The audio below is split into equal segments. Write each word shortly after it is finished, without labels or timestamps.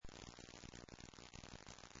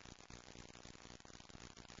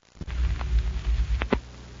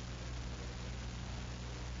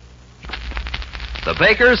The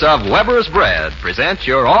bakers of Weber's Bread present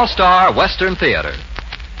your all-star Western Theater.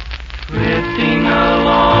 Drifting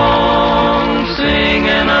along, singing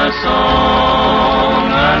a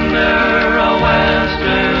song under a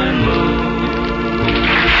western moon.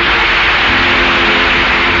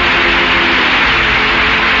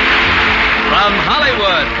 From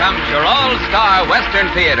Hollywood comes your all-star Western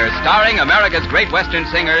Theater, starring America's great Western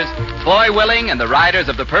singers, Foy Willing and the Riders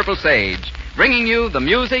of the Purple Sage, bringing you the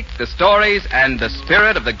music, the stories, and the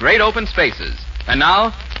spirit of the great open spaces. And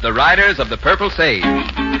now, the Riders of the Purple Sage.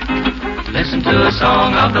 Listen to a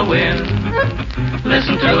song of the wind.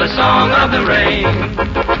 Listen to a song of the rain.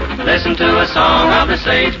 Listen to a song of the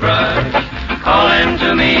sagebrush calling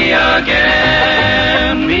to me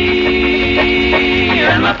again. Me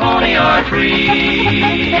and my pony are free,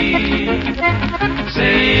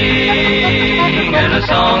 singing a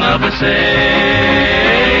song of the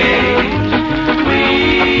sage.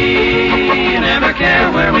 We never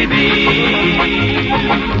care where we be.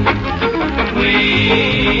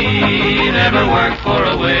 We never work for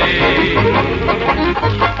a wage.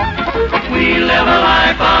 We live a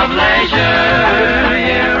life of leisure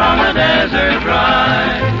here on the desert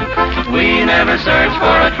drive. We never search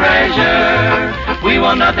for a treasure. We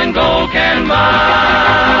want nothing gold can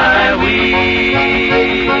buy.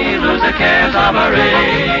 We lose the cares of our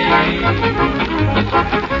age,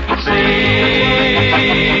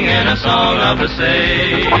 singing a song of the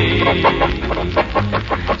sage.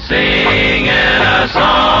 Singing a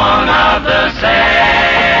song of the sage.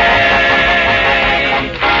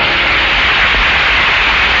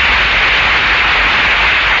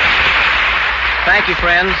 Thank you,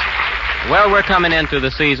 friends. Well, we're coming into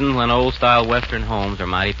the season when old-style Western homes are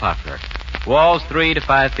mighty popular. Walls 3 to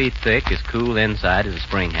 5 feet thick, as cool inside as a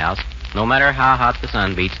spring house, no matter how hot the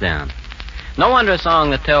sun beats down. No wonder a song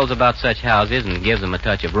that tells about such houses and gives them a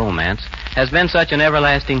touch of romance has been such an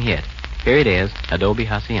everlasting hit. Here it is, Adobe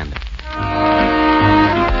Hacienda.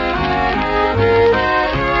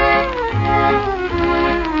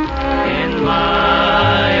 In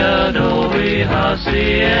my adobe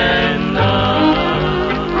hacienda,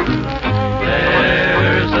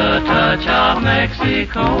 there's a touch of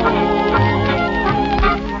Mexico.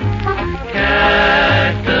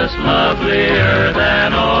 Cactus lovelier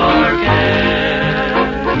than orchid,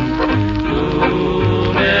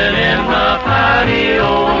 blooming in the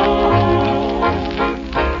patio.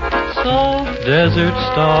 Soft desert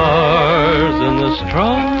stars and the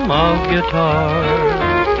strum of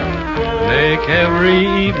guitars make every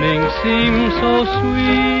evening seem so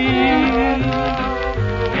sweet.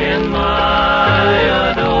 In my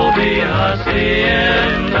adobe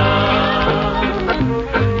hacienda,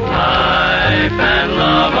 life and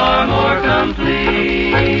love are more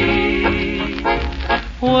complete.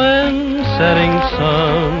 When setting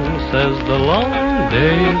sun says the long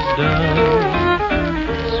day's done,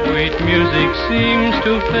 sweet music seems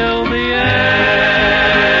to fill the air.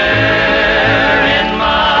 In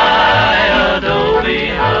my adobe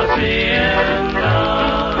hacienda,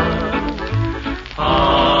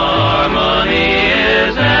 harmony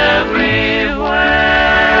is everywhere.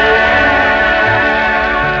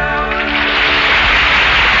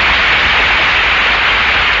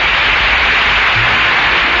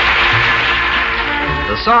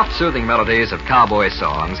 The soft, soothing melodies of cowboy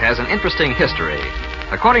songs has an interesting history.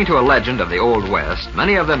 According to a legend of the Old West,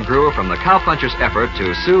 many of them grew from the cowpuncher's effort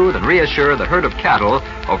to soothe and reassure the herd of cattle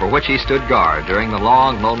over which he stood guard during the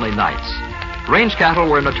long, lonely nights. Range cattle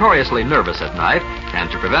were notoriously nervous at night,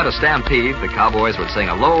 and to prevent a stampede, the cowboys would sing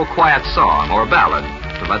a low, quiet song or ballad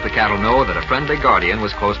to let the cattle know that a friendly guardian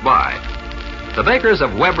was close by. The bakers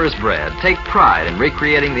of Weber's Bread take pride in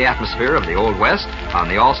recreating the atmosphere of the Old West on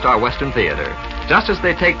the All-Star Western Theater, just as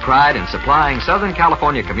they take pride in supplying Southern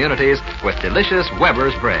California communities with delicious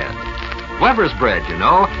Weber's Bread. Weber's Bread, you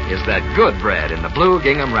know, is that good bread in the blue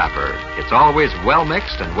gingham wrapper. It's always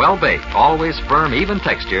well-mixed and well-baked, always firm,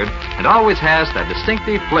 even-textured, and always has that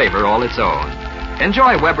distinctive flavor all its own.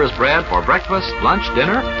 Enjoy Weber's Bread for breakfast, lunch,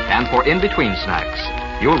 dinner, and for in-between snacks.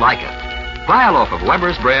 You'll like it. Buy a loaf of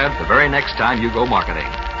Weber's Bread the very next time you go marketing.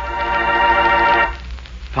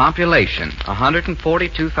 Population,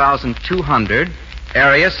 142,200.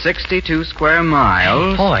 Area, 62 square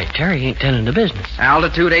miles. Boy, Terry ain't telling the business.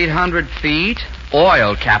 Altitude, 800 feet.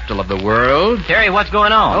 Oil capital of the world. Terry, what's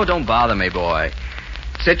going on? Oh, don't bother me, boy.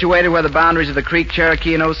 Situated where the boundaries of the Creek,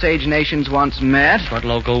 Cherokee, and Osage nations once met. What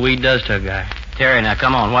local weed does to a guy. Terry, now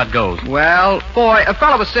come on, what goes? Well, boy, a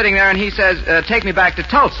fellow was sitting there and he says, take me back to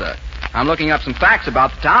Tulsa. I'm looking up some facts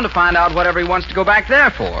about the town to find out whatever he wants to go back there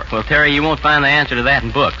for. Well, Terry, you won't find the answer to that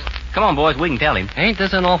in books. Come on, boys, we can tell him. Ain't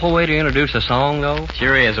this an awful way to introduce a song, though?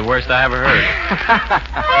 Sure is, the worst I ever heard.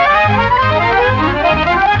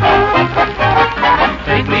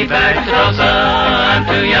 Take me back to Tulsa, I'm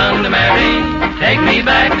too young to marry. Take me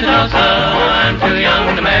back to Tulsa, I'm too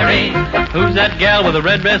young to marry. Who's that gal with the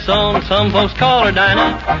red dress on? Some folks call her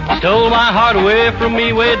Dinah. Stole my heart away from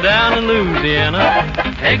me way down in Louisiana.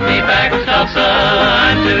 Take me back to Tulsa,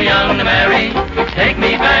 I'm too young to marry. Take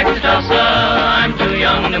me back to Tulsa, I'm too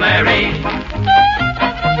young to marry.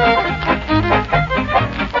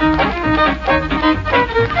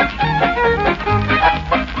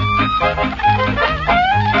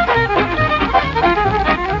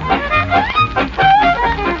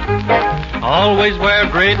 Always wear a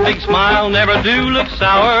great big smile, never do look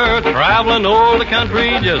sour. Traveling over the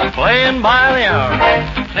country, just playing by the hour.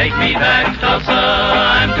 Take me back to Tulsa,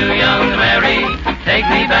 I'm too young to marry. Take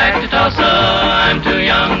me back to Tulsa, I'm too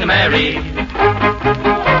young to marry.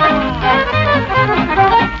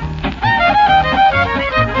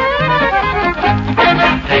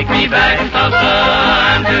 Take me back to Tulsa,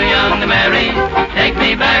 I'm too young to marry. Take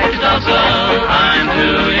me back to Tulsa, I'm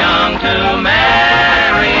too young to marry.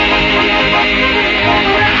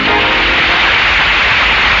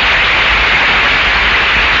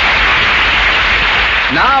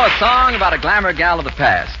 Now, a song about a glamour gal of the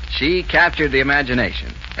past. She captured the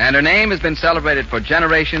imagination, and her name has been celebrated for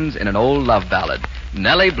generations in an old love ballad,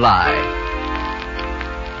 Nellie Bly.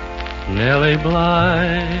 Nellie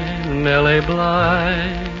Bly, Nellie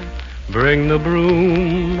Bly, bring the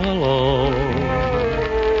broom along.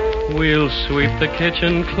 We'll sweep the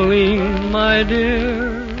kitchen clean, my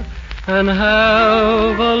dear, and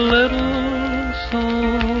have a little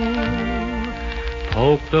song.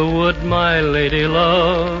 Poke the wood, my lady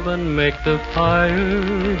love, and make the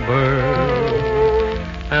fire burn.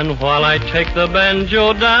 And while I take the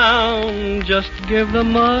banjo down, just give the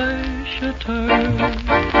mice a turn.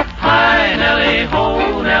 Hi, Nellie,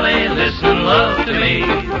 ho, Nellie, listen, love to me.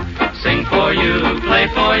 Sing for you, play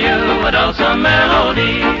for you, a dulcet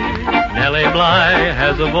melody. Nellie Bly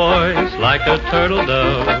has a voice like a turtle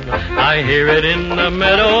dove. I hear it in the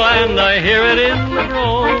meadow and I hear it in the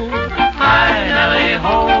grove. Hi, Nellie,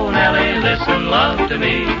 ho, Nellie, listen, love to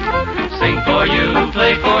me. Sing for you,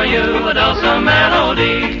 play for you, a dulcet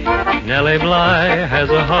melody. Nellie Bly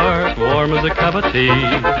has a heart warm as a cup of tea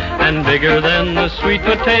and bigger than the sweet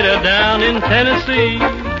potato down in Tennessee.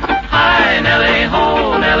 Hi, Nellie,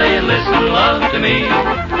 ho, Nellie, listen, love to me.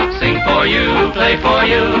 Sing for you, play for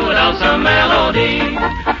you, a dulcet melody,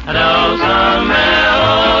 a dulcet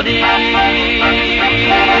melody.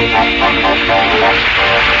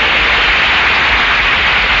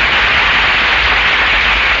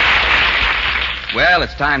 Well,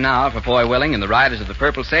 it's time now for Foy Willing and the Riders of the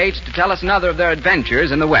Purple Sage to tell us another of their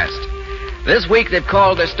adventures in the West. This week they've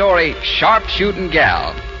called their story Sharpshootin'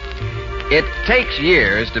 Gal. It takes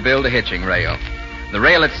years to build a hitching rail. The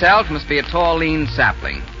rail itself must be a tall, lean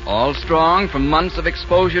sapling, all strong from months of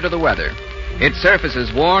exposure to the weather. Its surface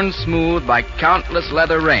is worn smooth by countless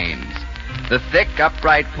leather reins. The thick,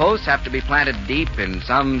 upright posts have to be planted deep in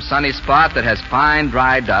some sunny spot that has fine,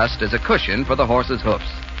 dry dust as a cushion for the horse's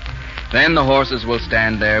hoofs. Then the horses will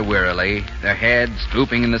stand there wearily, their heads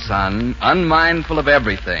drooping in the sun, unmindful of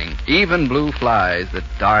everything, even blue flies that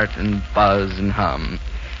dart and buzz and hum.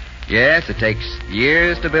 Yes, it takes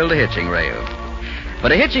years to build a hitching rail.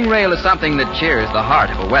 But a hitching rail is something that cheers the heart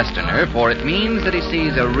of a Westerner, for it means that he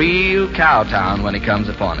sees a real cow town when he comes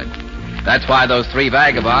upon it. That's why those three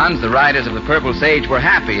vagabonds, the Riders of the Purple Sage, were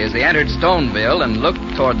happy as they entered Stoneville and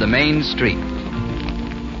looked toward the main street.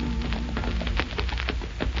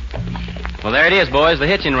 Well, there it is, boys, the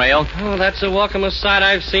hitching rail. Oh, that's the welcomest sight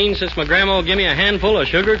I've seen since my grandma gave me a handful of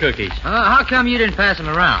sugar cookies. How come you didn't pass them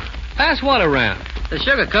around? Pass what around? The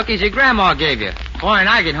sugar cookies your grandma gave you. Boy, and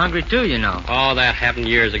I get hungry, too, you know. Oh, that happened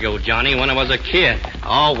years ago, Johnny, when I was a kid.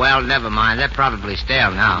 Oh, well, never mind. They're probably stale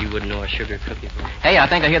now. You wouldn't know a sugar cookie. Hey, I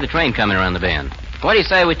think I hear the train coming around the bend. What do you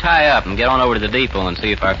say we tie up and get on over to the depot and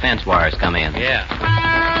see if our fence wires come in? Yeah.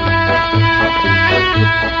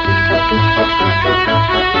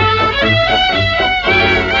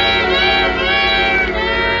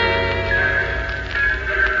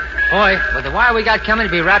 Boy, would the wire we got coming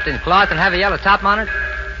to be wrapped in cloth and have a yellow top on it?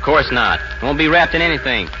 Of course not. It won't be wrapped in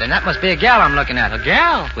anything. Then that must be a gal I'm looking at. A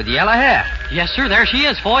gal? With yellow hair. Yes, sir, there she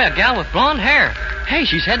is, Foy, a gal with blonde hair. Hey,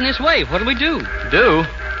 she's heading this way. What'll we do? Do?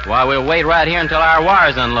 Why, we'll wait right here until our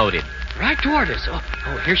wire's unloaded. Right toward us.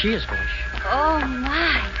 Oh, here she is, Foy. Oh,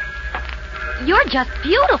 my. You're just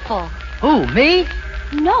beautiful. Who, me?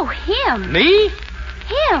 No, him. Me?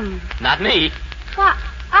 Him. Not me. Why,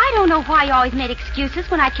 I don't know why you always made excuses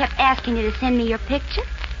when I kept asking you to send me your picture.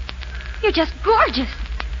 You're just gorgeous.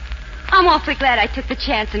 I'm awfully glad I took the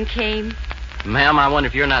chance and came. Ma'am, I wonder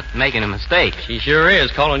if you're not making a mistake. She sure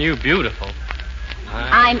is, calling you beautiful.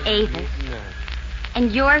 I'm Avis.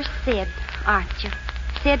 And you're Sid, aren't you?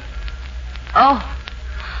 Sid? Oh.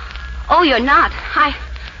 Oh, you're not. I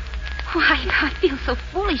feel so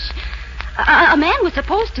foolish. A man was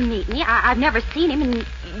supposed to meet me. I've never seen him, and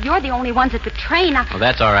you're the only ones at the train. Well,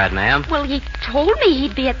 that's all right, ma'am. Well, he told me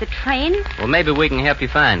he'd be at the train. Well, maybe we can help you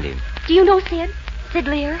find him. Do you know Sid? Sid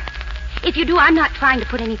Lear? If you do, I'm not trying to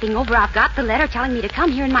put anything over. I've got the letter telling me to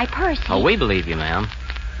come here in my purse. Oh, we believe you, ma'am.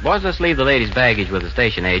 Boys, let's leave the lady's baggage with the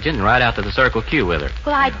station agent and ride out to the Circle Q with her.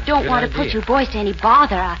 Well, I don't want to put you boys to any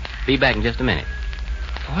bother. Be back in just a minute.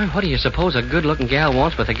 Boy, what do you suppose a good-looking gal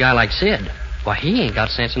wants with a guy like Sid? Why, he ain't got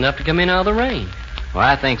sense enough to come in out of the rain. Well,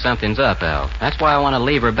 I think something's up, Al. That's why I want to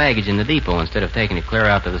leave her baggage in the depot instead of taking it clear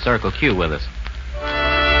out to the Circle Q with us.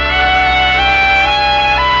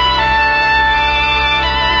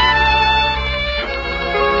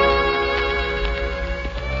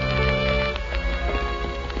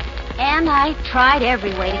 And I tried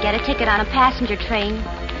every way to get a ticket on a passenger train.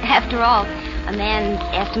 After all, a man's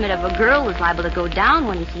estimate of a girl is liable to go down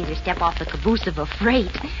when he sees her step off the caboose of a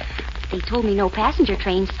freight. They told me no passenger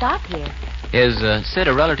trains stop here. Is Sid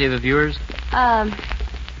a relative of yours? No,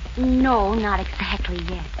 not exactly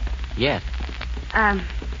yet. Yes.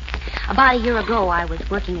 About a year ago, I was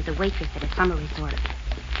working as a waitress at a summer resort.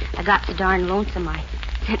 I got so darn lonesome, I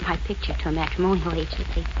sent my picture to a matrimonial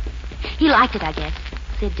agency. He liked it, I guess.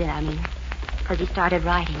 Sid did, because he started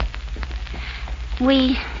writing.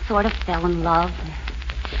 We sort of fell in love.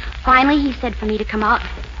 Finally, he said for me to come out,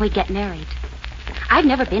 we'd get married. I'd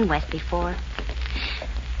never been west before.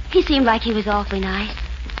 He seemed like he was awfully nice.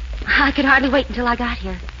 I could hardly wait until I got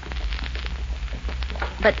here.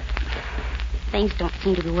 But things don't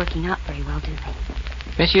seem to be working out very well, do they?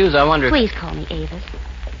 Miss Hughes, I wonder... Please call me Avis.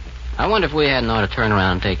 I wonder if we hadn't ought to turn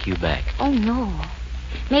around and take you back. Oh, no.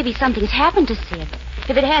 Maybe something's happened to Sid.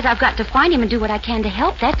 If it has, I've got to find him and do what I can to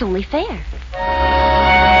help. That's only fair.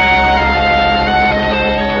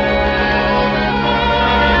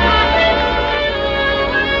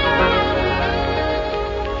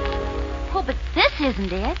 Oh, but this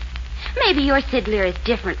isn't it. Maybe your Sid Lear is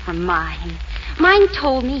different from mine. Mine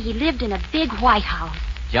told me he lived in a big white house.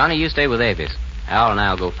 Johnny, you stay with Avis. Al and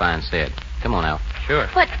I'll go find Sid. Come on, Al. Sure.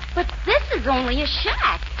 But this is only a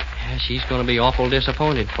shack. Yeah, she's going to be awful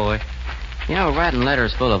disappointed, Foy. You know, writing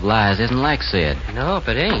letters full of lies isn't like Sid. No,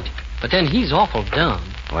 it ain't. But then he's awful dumb.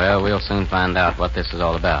 Well, we'll soon find out what this is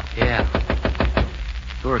all about. Yeah.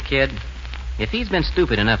 Poor kid. If he's been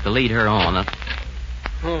stupid enough to lead her on...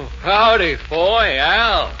 Oh, howdy, Foy.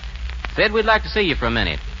 Al. Sid, we'd like to see you for a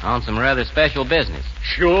minute on some rather special business.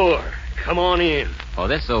 Sure. Come on in. Oh,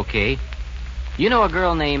 this is okay. You know a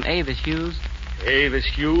girl named Avis Hughes? Avis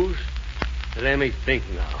Hughes? Let me think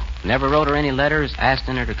now. Never wrote her any letters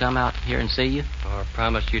asking her to come out here and see you? Or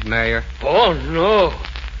promised you'd marry her? Oh, no.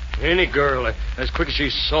 Any girl, as quick as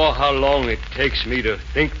she saw how long it takes me to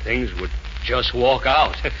think things, would just walk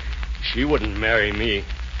out. She wouldn't marry me.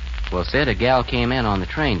 Well, Sid, a gal came in on the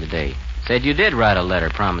train today. Said you did write a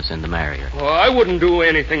letter promising to marry her. Oh, I wouldn't do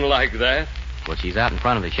anything like that. Well, she's out in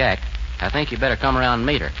front of the shack. I think you better come around and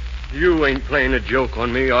meet her. You ain't playing a joke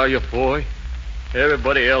on me, are you, Foy?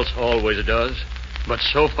 Everybody else always does. But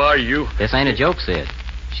so far you... This ain't a joke, Sid.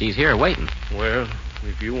 She's here waiting. Well,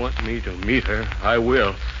 if you want me to meet her, I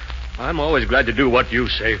will. I'm always glad to do what you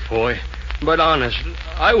say, Foy. But honest,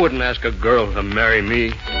 I wouldn't ask a girl to marry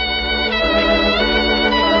me.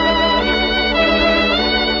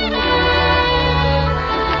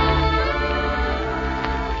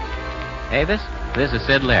 Avis, this is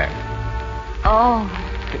Sid Lear. Oh,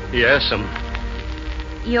 Yes,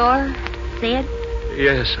 you're Sid?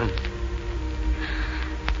 Yes,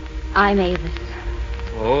 I'm Avis.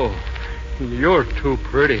 Oh, you're too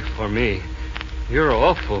pretty for me. You're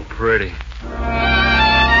awful pretty.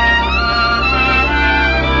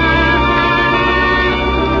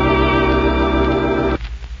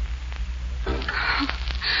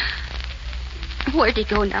 Where'd he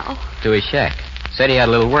go now? To his shack. Said he had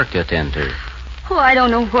a little work to attend to. Oh, I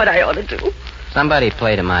don't know what I ought to do. Somebody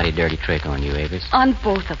played a mighty dirty trick on you, Avis. On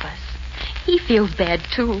both of us. He feels bad,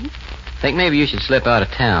 too. Think maybe you should slip out of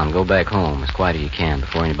town, go back home as quiet as you can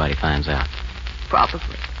before anybody finds out.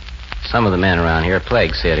 Probably. Some of the men around here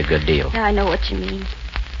plague Sid a good deal. Yeah, I know what you mean.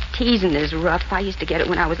 Teasing is rough. I used to get it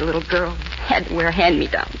when I was a little girl. Had to wear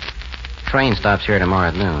hand-me-downs. Train stops here tomorrow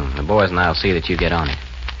at noon. The boys and I'll see that you get on it.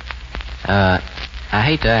 I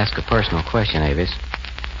hate to ask a personal question, Avis,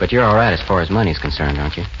 but you're all right as far as money's concerned,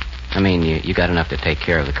 aren't you? I mean, you got enough to take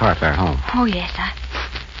care of the car fare home. Oh, yes.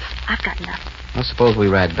 I've got nothing. Well, suppose we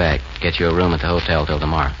ride back. Get you a room at the hotel till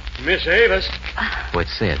tomorrow. Miss Avis. With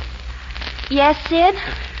Sid. Yes, Sid?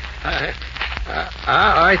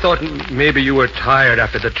 I thought maybe you were tired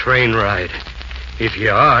after the train ride. If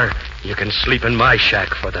you are, you can sleep in my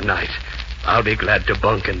shack for the night. I'll be glad to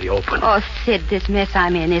bunk in the open. Oh, Sid, this mess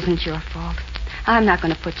I'm in isn't your fault. I'm not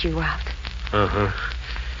going to put you out. Uh-huh.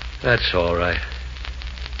 That's all right.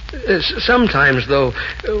 Sometimes, though,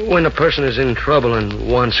 when a person is in trouble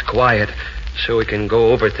and wants quiet so he can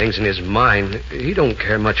go over things in his mind, he don't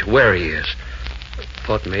care much where he is.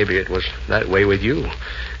 Thought maybe it was that way with you.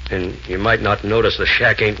 And you might not notice the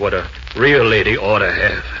shack ain't what a real lady ought to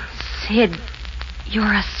have. Sid,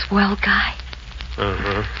 you're a swell guy.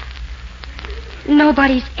 Uh-huh.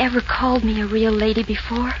 Nobody's ever called me a real lady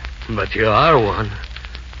before. But you are one.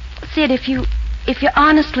 Sid, if you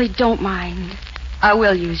honestly don't mind, I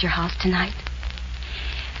will use your house tonight.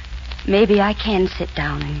 Maybe I can sit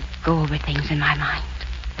down and go over things in my mind.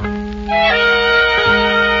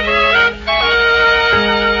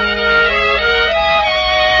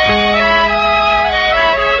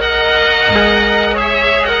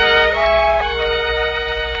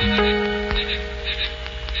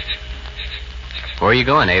 Where are you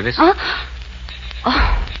going, Avis? Oh.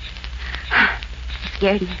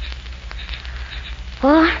 Scared me.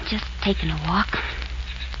 Oh, just taking a walk.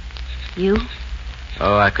 You?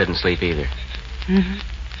 Oh, I couldn't sleep either. Mm-hmm.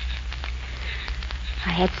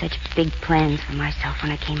 I had such big plans for myself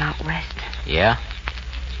when I came out west. Yeah?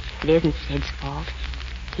 It isn't Sid's fault.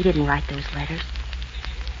 He didn't write those letters.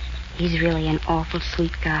 He's really an awful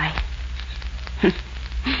sweet guy.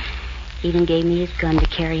 Even gave me his gun to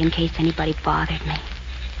carry in case anybody bothered me.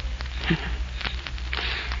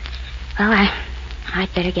 Well,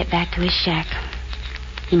 I'd better get back to his shack.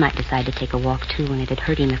 He might decide to take a walk, too, and it'd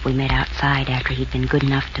hurt him if we met outside after he'd been good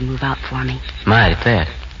enough to move out for me. Might, at that.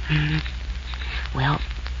 Mm-hmm. Well,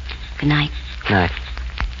 good night. Night.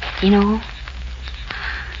 You know,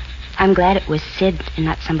 I'm glad it was Sid and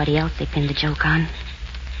not somebody else they pinned the joke on.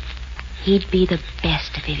 He'd be the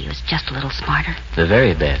best if he was just a little smarter. The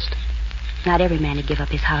very best. Not every man would give up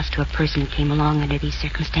his house to a person who came along under these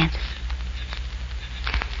circumstances.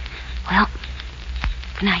 Well,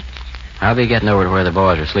 good night. I'll be getting over to where the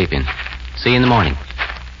boys are sleeping. See you in the morning.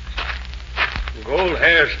 Gold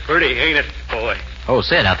hair's pretty, ain't it, boy? Oh,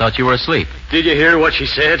 Sid, I thought you were asleep. Did you hear what she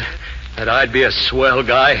said? That I'd be a swell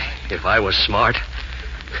guy if I was smart.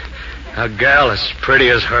 A gal as pretty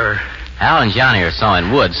as her. Al and Johnny are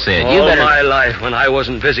sawing wood, Sid. All You better... my life, when I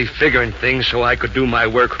wasn't busy figuring things so I could do my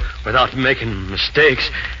work without making mistakes,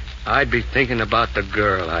 I'd be thinking about the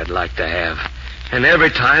girl I'd like to have. And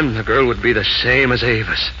every time, the girl would be the same as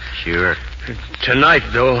Avis. Sure. Tonight,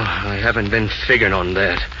 though, I haven't been figuring on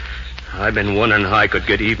that. I've been wondering how I could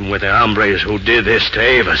get even with the hombres who did this to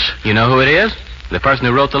Avis. You know who it is? The person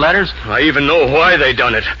who wrote the letters? I even know why they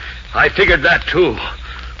done it. I figured that, too.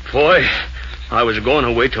 Boy, I was going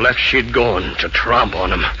to wait till after she'd gone to tromp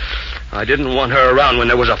on him. I didn't want her around when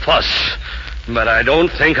there was a fuss. But I don't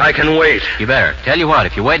think I can wait. You better. Tell you what,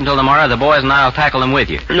 if you wait until tomorrow, the boys and I'll tackle them with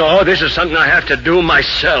you. No, this is something I have to do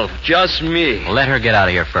myself. Just me. Well, let her get out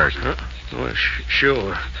of here first. Huh? Well,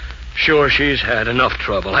 sure. Sure, she's had enough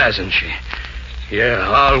trouble, hasn't she? Yeah,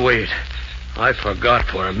 I'll wait. I forgot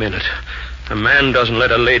for a minute. A man doesn't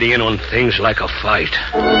let a lady in on things like a fight.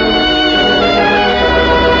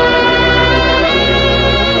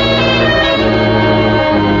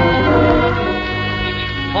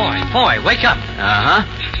 Boy, wake up.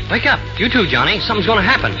 Uh-huh. Wake up. You too, Johnny. Something's going to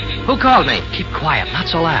happen. Who called me? Keep quiet, not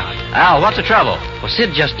so loud. Al, what's the trouble? Well,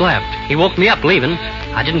 Sid just left. He woke me up leaving.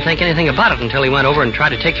 I didn't think anything about it until he went over and tried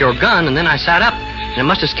to take your gun, and then I sat up, and it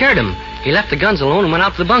must have scared him. He left the guns alone and went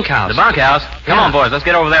out to the bunkhouse. The bunkhouse? Come Yeah. on, boys. Let's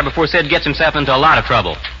get over there before Sid gets himself into a lot of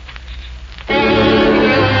trouble.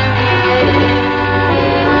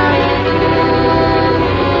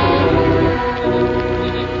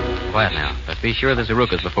 Quiet now. Let's be sure there's a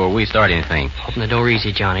rookus before we start anything. Open the door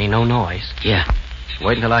easy, Johnny. No noise. Yeah.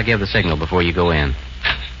 Wait until I give the signal before you go in.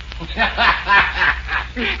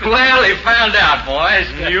 Well, he found out,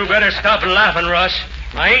 boys. You better stop laughing, Russ.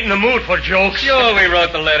 I ain't in the mood for jokes. Sure, we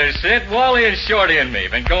wrote the letters, Sid. Wally and Shorty and me.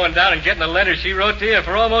 Been going down and getting the letters she wrote to you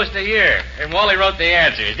for almost a year. And Wally wrote the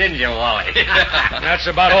answers, didn't you, Wally? That's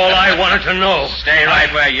about all I wanted to know. Stay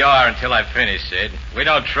right where you are until I finish, Sid. We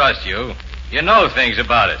don't trust you. You know things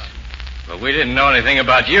about us. But we didn't know anything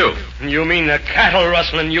about you. You mean the cattle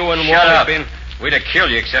rustling you and Shut Wally up. been... We'd have killed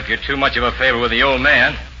you except you're too much of a favor with the old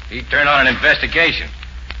man. He'd turn on an investigation.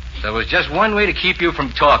 So there was just one way to keep you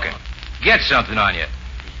from talking. Get something on you.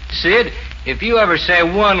 Sid, if you ever say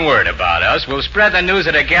one word about us, we'll spread the news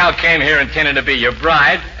that a gal came here intending to be your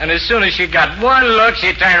bride, and as soon as she got one look,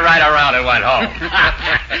 she turned right around and went home.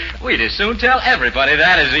 We'd as soon tell everybody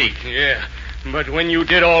that as Zeke. Yeah, but when you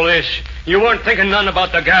did all this, you weren't thinking none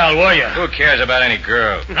about the gal, were you? Who cares about any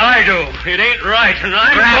girl? I do. It ain't right, and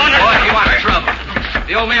I'm Grab him, gonna... boy, if you want trouble. If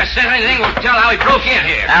the old man says anything, we'll tell how he broke in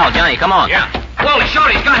here. Al, Johnny, come on. Yeah. Wally,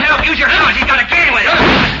 Shorty, he's got help. Use your hands. He's got a gang with him.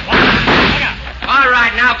 All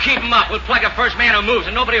right, now keep him up. We'll plug the first man who moves,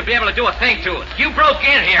 and nobody will be able to do a thing to us. You broke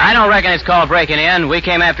in here. I don't reckon it's called breaking in. We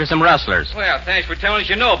came after some rustlers. Well, thanks for telling us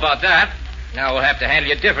you know about that. Now we'll have to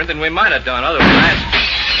handle you different than we might have done otherwise.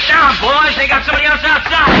 Down, boys. They got somebody else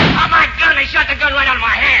outside. Oh, my gun. They shot the gun right out of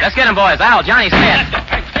my hand. Let's get him, boys. Al, Johnny's hit.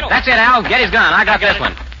 That's it, Al. Get his gun. I got this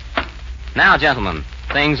one. Now, gentlemen,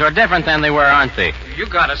 things are different than they were, aren't they? You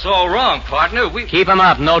got us all wrong, partner. Keep him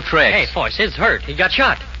up. No tricks. Hey, boy, Sid's hurt. He got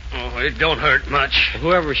shot. Oh, it don't hurt much.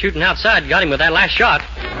 Whoever was shooting outside got him with that last shot.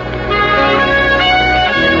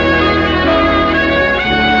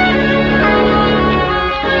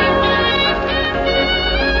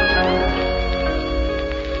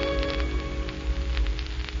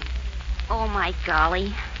 Oh, my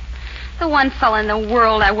golly. The one fella in the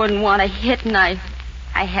world I wouldn't want to hit, and I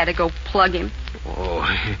had to go plug him. Oh,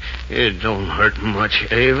 it don't hurt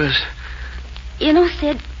much, Avis. You know,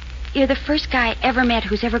 Sid, you're the first guy I ever met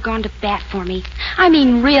who's ever gone to bat for me. I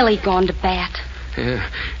mean, really gone to bat. Yeah,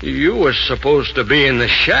 you was supposed to be in the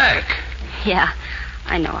shack. Yeah,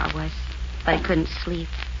 I know I was, but I couldn't sleep.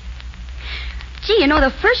 Gee, you know,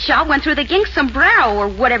 the first shot went through the gink sombrero, or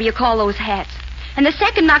whatever you call those hats. And the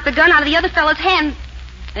second knocked the gun out of the other fellow's hand.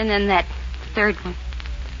 And then that third one.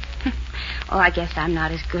 Oh, I guess I'm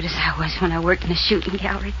not as good as I was when I worked in the shooting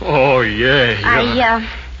gallery. Oh, yeah.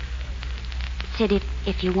 Sid,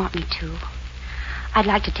 if you want me to, I'd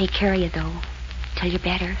like to take care of you, though, till you're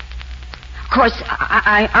better. Of course,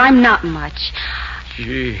 I'm not much.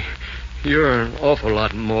 Gee, you're an awful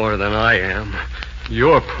lot more than I am.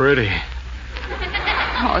 You're pretty.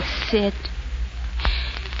 Oh, Sid.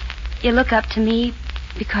 You look up to me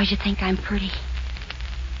because you think I'm pretty.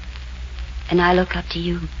 And I look up to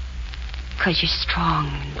you because you're strong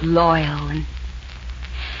and loyal and...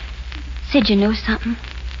 Sid, you know something?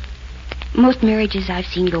 Most marriages I've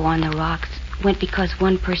seen go on the rocks went because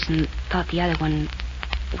one person thought the other one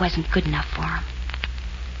wasn't good enough for him.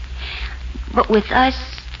 But with us,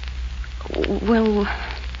 well,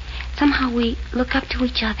 somehow we look up to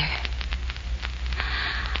each other.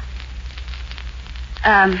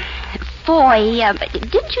 Foy,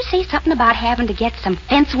 didn't you say something about having to get some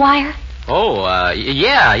fence wire? Oh,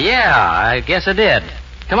 yeah, I guess I did.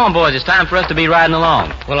 Come on, boys, it's time for us to be riding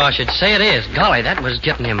along. Well, I should say it is. Golly, that was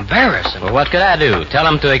getting embarrassing. Well, what could I do? Tell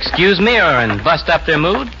them to excuse me and bust up their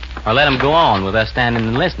mood? Or let them go on with us standing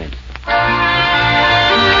and listening?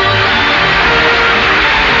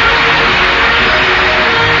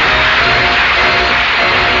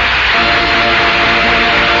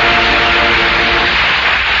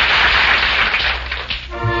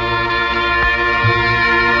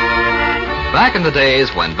 Back in the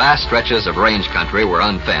days when vast stretches of range country were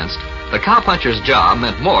unfenced, the cowpuncher's job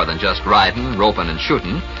meant more than just riding, roping, and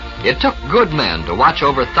shooting. It took good men to watch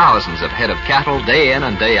over thousands of head of cattle day in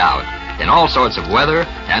and day out, in all sorts of weather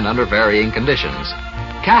and under varying conditions.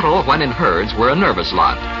 Cattle, when in herds, were a nervous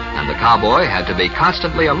lot, and the cowboy had to be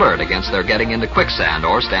constantly alert against their getting into quicksand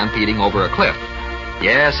or stampeding over a cliff.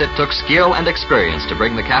 Yes, it took skill and experience to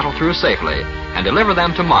bring the cattle through safely and deliver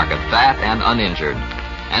them to market fat and uninjured.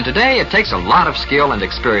 And today it takes a lot of skill and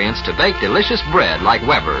experience to bake delicious bread like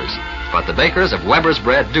Weber's. But the bakers of Weber's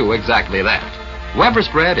bread do exactly that. Weber's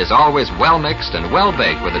bread is always well mixed and well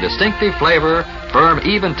baked with a distinctive flavor, firm,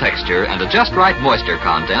 even texture, and a just right moisture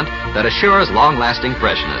content that assures long-lasting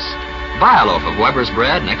freshness. Buy a loaf of Weber's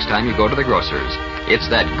bread next time you go to the grocer's. It's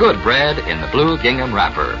that good bread in the blue gingham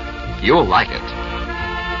wrapper. You'll like it.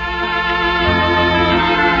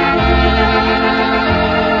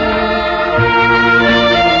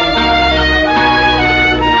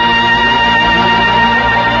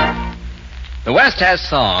 The West has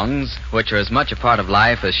songs which are as much a part of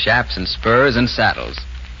life as chaps and spurs and saddles.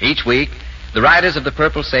 Each week, the riders of the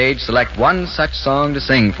Purple Sage select one such song to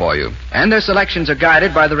sing for you, and their selections are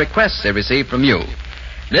guided by the requests they receive from you.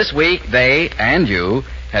 This week, they and you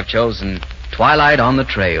have chosen Twilight on the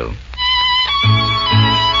Trail.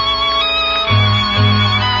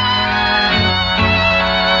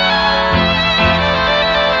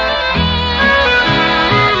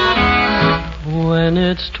 When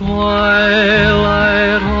it's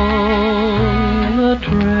twilight on the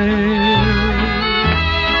trail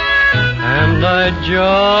and I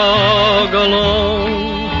jog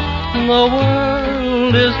along The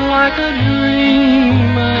world is like a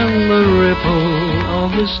dream, and the ripple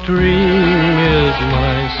of the stream is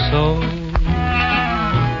my song.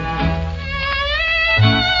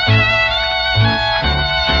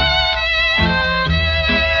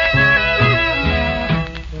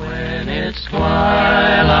 When it's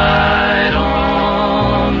twilight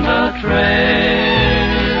on the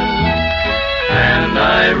trail, and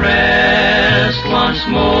I rest once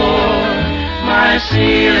more, my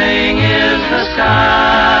ceiling is the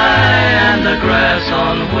sky, and the grass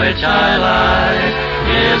on which I lie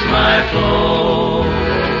is my floor.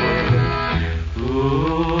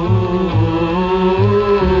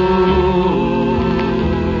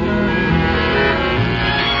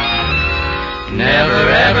 Never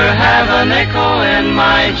ever have a nickel in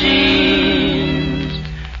my jeans,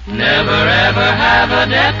 never ever have a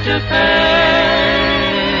debt to pay.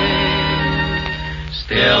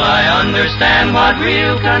 Still I understand what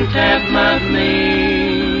real contentment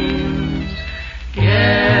means.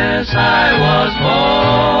 Yes, I was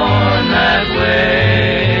born that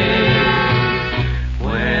way.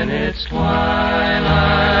 When it's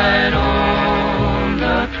twilight on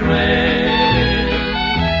the trail,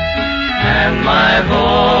 and my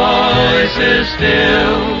voice is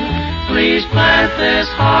still, please plant this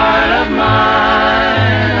heart of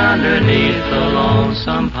mine underneath the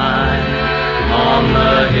lonesome pine on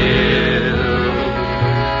the hill.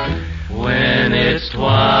 When it's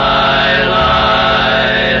twilight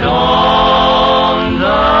on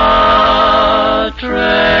the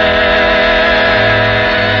trail.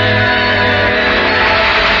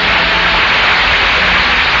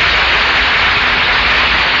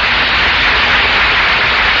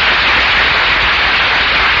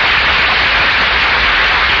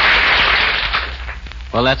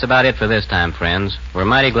 Well, that's about it for this time, friends. We're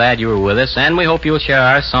mighty glad you were with us, and we hope you'll share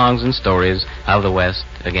our songs and stories of the West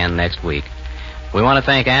again next week. We want to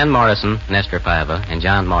thank Ann Morrison, Nestor Paiva, and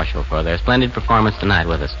John Marshall for their splendid performance tonight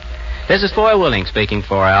with us. This is Foy Willing speaking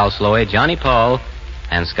for Al Sloey, Johnny Paul,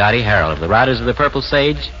 and Scotty Harrell of the Riders of the Purple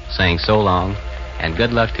Sage, saying so long, and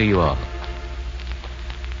good luck to you all.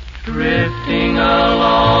 Drifting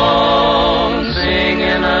along,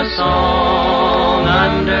 singing a song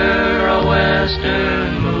under a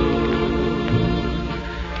western moon.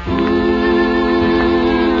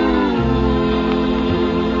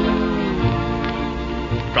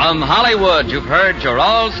 From Hollywood, you've heard your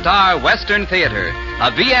all-star Western Theater,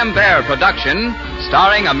 a V.M. Bear production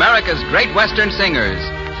starring America's great Western singers,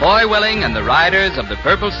 Foy Willing and the Riders of the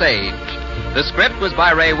Purple Sage. The script was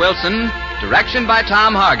by Ray Wilson, direction by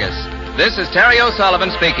Tom Hargis. This is Terry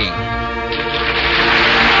O'Sullivan speaking.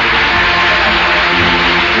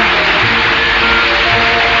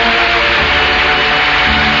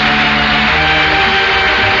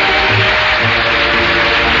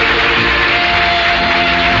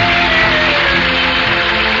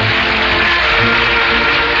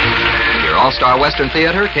 Your All-Star Western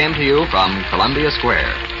Theater came to you from Columbia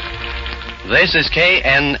Square. This is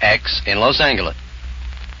KNX in Los Angeles.